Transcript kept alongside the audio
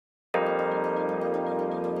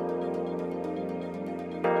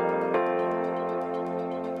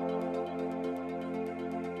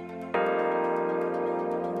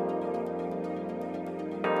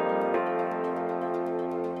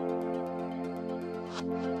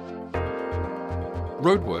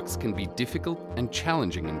Roadworks can be difficult and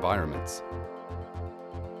challenging environments.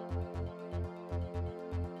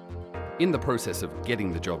 In the process of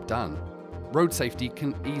getting the job done, road safety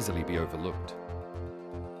can easily be overlooked.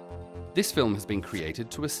 This film has been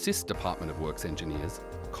created to assist Department of Works engineers,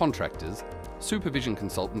 contractors, supervision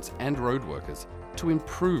consultants and road workers to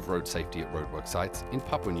improve road safety at roadwork sites in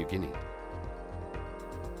Papua New Guinea.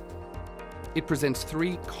 It presents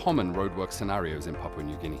 3 common roadwork scenarios in Papua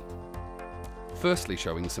New Guinea. Firstly,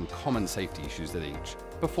 showing some common safety issues at each,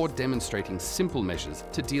 before demonstrating simple measures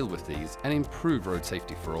to deal with these and improve road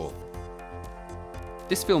safety for all.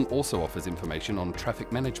 This film also offers information on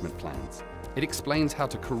traffic management plans. It explains how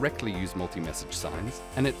to correctly use multi-message signs,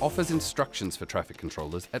 and it offers instructions for traffic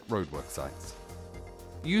controllers at roadwork sites.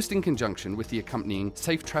 Used in conjunction with the accompanying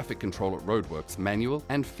Safe Traffic Control at Roadworks manual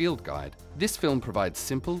and field guide, this film provides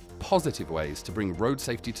simple, positive ways to bring road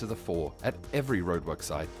safety to the fore at every roadwork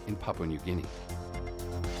site in Papua New Guinea.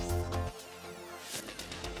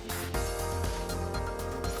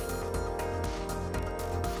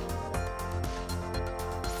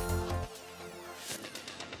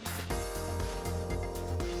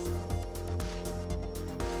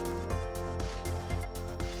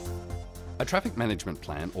 A Traffic Management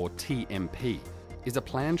Plan, or TMP, is a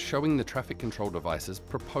plan showing the traffic control devices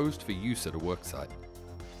proposed for use at a worksite,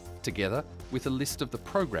 together with a list of the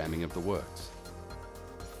programming of the works.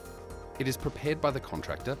 It is prepared by the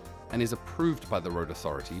contractor and is approved by the road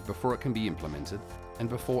authority before it can be implemented and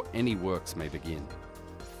before any works may begin.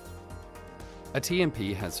 A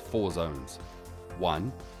TMP has 4 zones.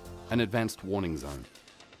 1. An advanced warning zone.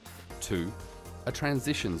 2. A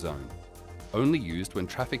transition zone, only used when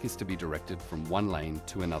traffic is to be directed from one lane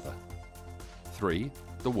to another. 3.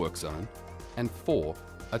 The work zone. And 4.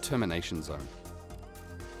 A termination zone.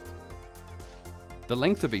 The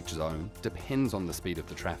length of each zone depends on the speed of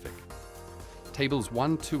the traffic. Tables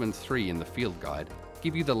 1, 2 and 3 in the field guide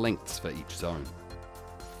give you the lengths for each zone.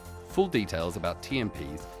 Full details about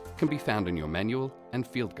TMPs can be found in your manual and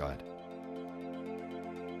field guide.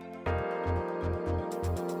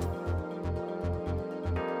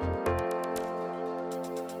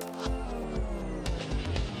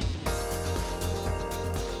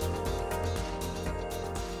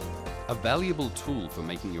 A valuable tool for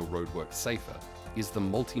making your roadwork safer is the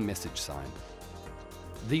multi-message sign.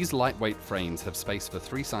 These lightweight frames have space for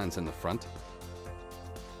 3 signs in the front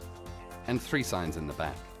and 3 signs in the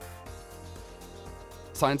back.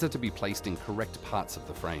 Signs are to be placed in correct parts of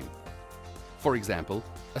the frame. For example,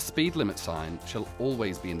 a speed limit sign shall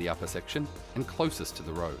always be in the upper section and closest to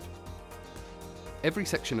the road. Every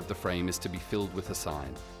section of the frame is to be filled with a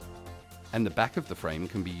sign, and the back of the frame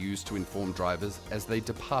can be used to inform drivers as they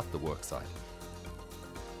depart the worksite.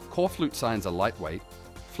 Core flute signs are lightweight,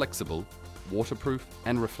 flexible, waterproof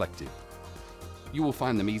and reflective. You will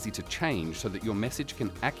find them easy to change so that your message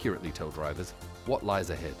can accurately tell drivers what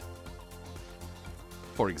lies ahead.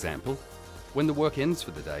 For example, when the work ends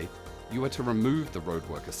for the day, you are to remove the road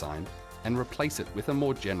worker sign and replace it with a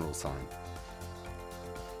more general sign.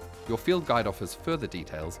 Your field guide offers further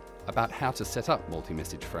details about how to set up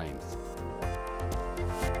multi-message frames.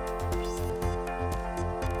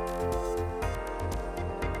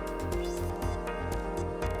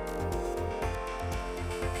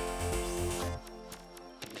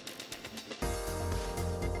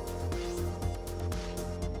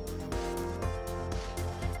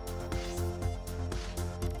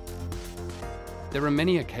 There are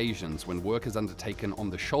many occasions when work is undertaken on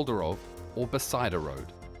the shoulder of or beside a road.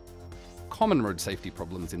 Common road safety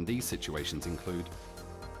problems in these situations include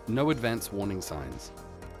no advance warning signs,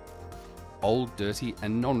 old, dirty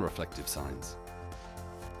and non-reflective signs,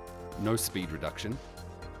 no speed reduction,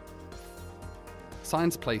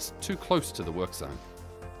 signs placed too close to the work zone.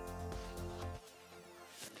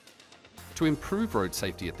 To improve road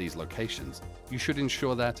safety at these locations, you should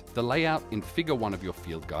ensure that the layout in Figure 1 of your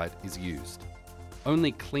field guide is used.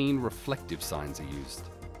 Only clean, reflective signs are used.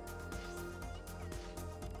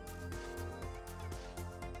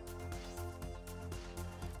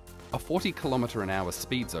 A 40 km/h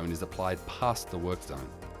speed zone is applied past the work zone.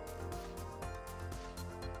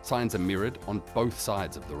 Signs are mirrored on both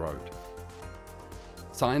sides of the road.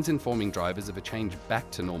 Signs informing drivers of a change back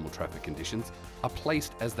to normal traffic conditions are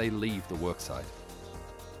placed as they leave the worksite.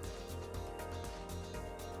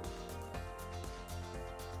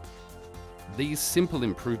 These simple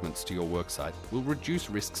improvements to your worksite will reduce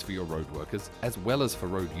risks for your road workers as well as for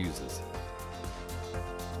road users.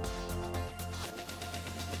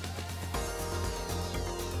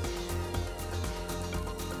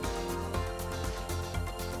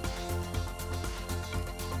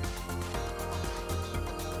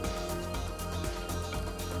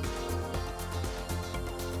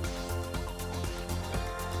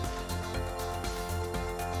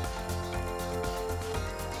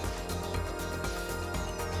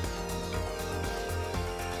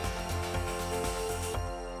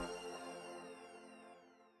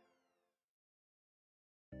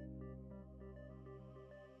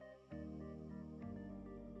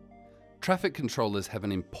 Traffic controllers have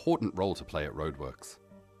an important role to play at roadworks.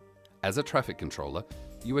 As a traffic controller,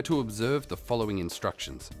 you are to observe the following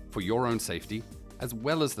instructions for your own safety, as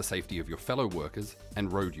well as the safety of your fellow workers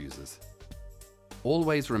and road users.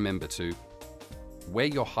 Always remember to wear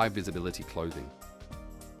your high visibility clothing.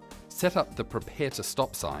 Set up the Prepare to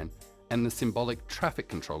Stop sign and the symbolic traffic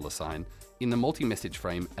controller sign in the multi-message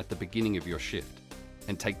frame at the beginning of your shift,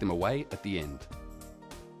 and take them away at the end.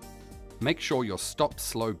 Make sure your stop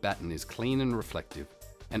slow baton is clean and reflective,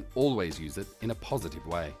 and always use it in a positive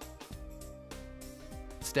way.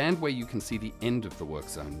 Stand where you can see the end of the work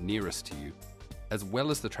zone nearest to you, as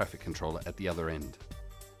well as the traffic controller at the other end.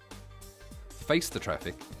 Face the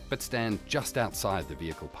traffic, but stand just outside the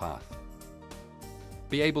vehicle path.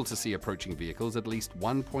 Be able to see approaching vehicles at least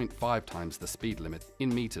 1.5 times the speed limit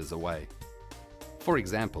in meters away. For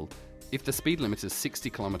example, if the speed limit is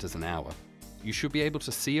 60 kilometers an hour, you should be able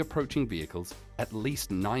to see approaching vehicles at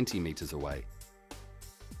least 90 meters away.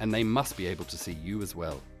 And they must be able to see you as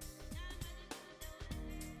well.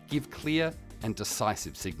 Give clear and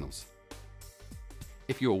decisive signals.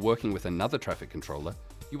 If you are working with another traffic controller,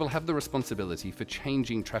 you will have the responsibility for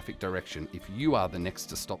changing traffic direction if you are the next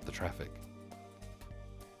to stop the traffic.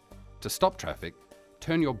 To stop traffic,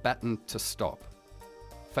 turn your baton to stop.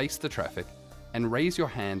 Face the traffic and raise your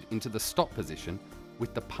hand into the stop position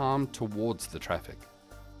with the palm towards the traffic.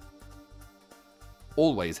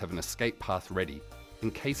 Always have an escape path ready in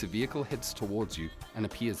case a vehicle heads towards you and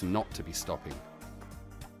appears not to be stopping.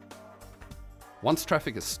 Once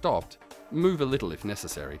traffic is stopped, move a little if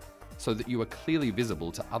necessary, so that you are clearly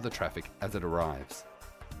visible to other traffic as it arrives.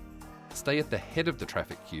 Stay at the head of the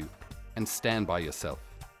traffic queue and stand by yourself.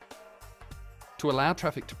 To allow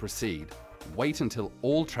traffic to proceed, wait until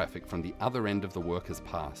all traffic from the other end of the work has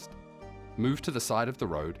passed. Move to the side of the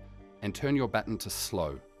road and turn your baton to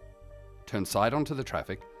slow. Turn side onto the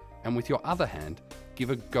traffic and with your other hand, give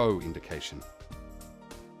a go indication.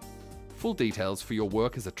 Full details for your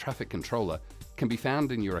work as a traffic controller can be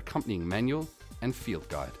found in your accompanying manual and field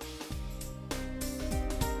guide.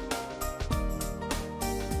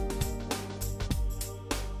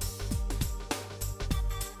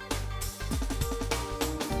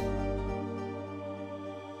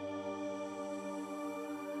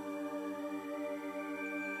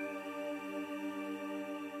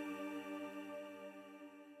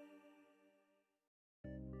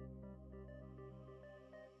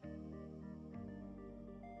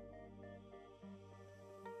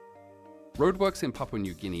 Roadworks in Papua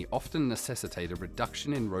New Guinea often necessitate a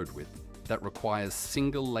reduction in road width that requires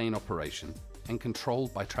single lane operation and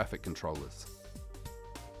controlled by traffic controllers.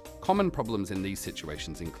 Common problems in these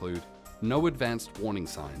situations include no advanced warning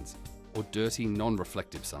signs or dirty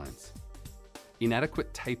non-reflective signs,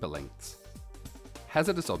 inadequate taper lengths,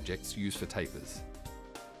 hazardous objects used for tapers,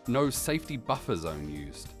 no safety buffer zone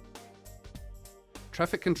used,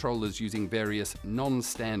 traffic controllers using various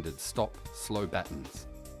non-standard stop-slow batons,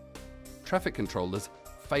 traffic controllers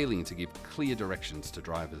failing to give clear directions to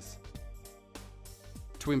drivers.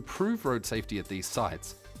 To improve road safety at these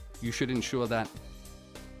sites, you should ensure that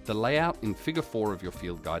the layout in Figure 4 of your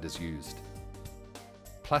field guide is used.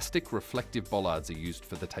 Plastic reflective bollards are used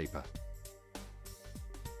for the taper.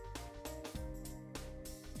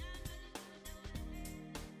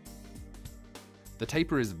 The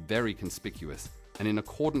taper is very conspicuous and in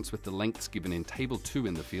accordance with the lengths given in Table 2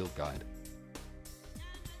 in the field guide.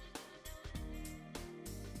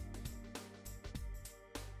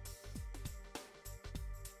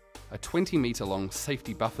 A 20-metre long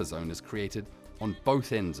safety buffer zone is created on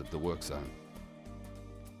both ends of the work zone.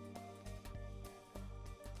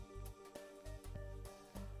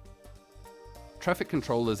 Traffic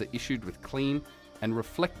controllers are issued with clean and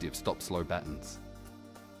reflective stop-slow batons.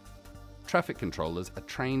 Traffic controllers are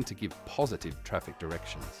trained to give positive traffic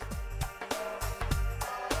directions.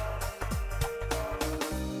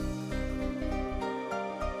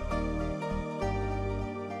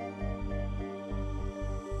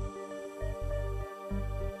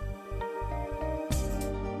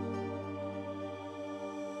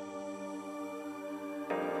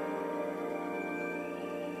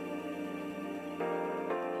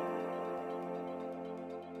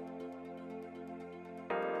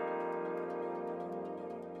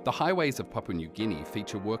 The highways of Papua New Guinea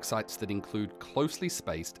feature work sites that include closely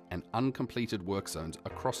spaced and uncompleted work zones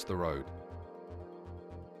across the road,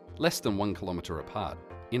 less than 1 kilometre apart,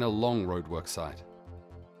 in a long roadwork site.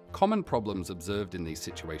 Common problems observed in these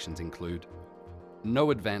situations include no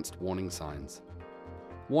advanced warning signs,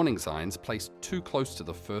 warning signs placed too close to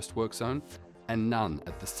the first work zone and none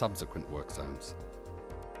at the subsequent work zones,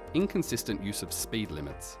 inconsistent use of speed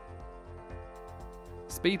limits.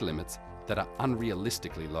 Speed limits that are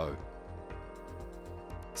unrealistically low.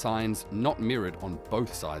 Signs not mirrored on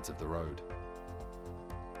both sides of the road.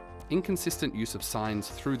 Inconsistent use of signs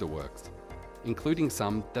through the works, including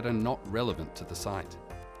some that are not relevant to the site.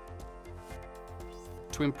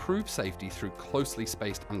 To improve safety through closely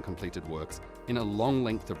spaced uncompleted works in a long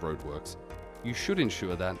length of roadworks, you should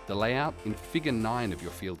ensure that the layout in Figure 9 of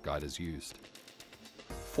your field guide is used.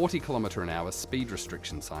 40 km/h speed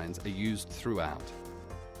restriction signs are used throughout.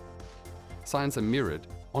 Signs are mirrored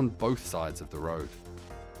on both sides of the road.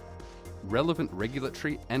 Relevant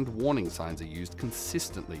regulatory and warning signs are used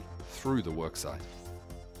consistently through the worksite.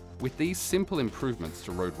 With these simple improvements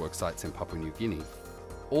to roadwork sites in Papua New Guinea,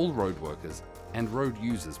 all road workers and road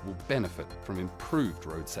users will benefit from improved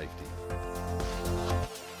road safety.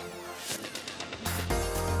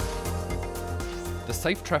 The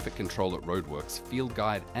Safe Traffic Control at Roadworks field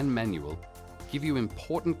guide and manual give you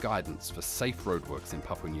important guidance for safe roadworks in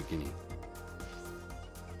Papua New Guinea.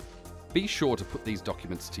 Be sure to put these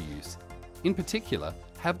documents to use. In particular,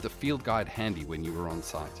 have the field guide handy when you are on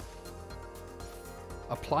site.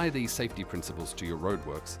 Apply these safety principles to your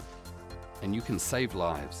roadworks, and you can save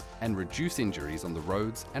lives and reduce injuries on the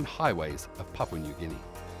roads and highways of Papua New Guinea.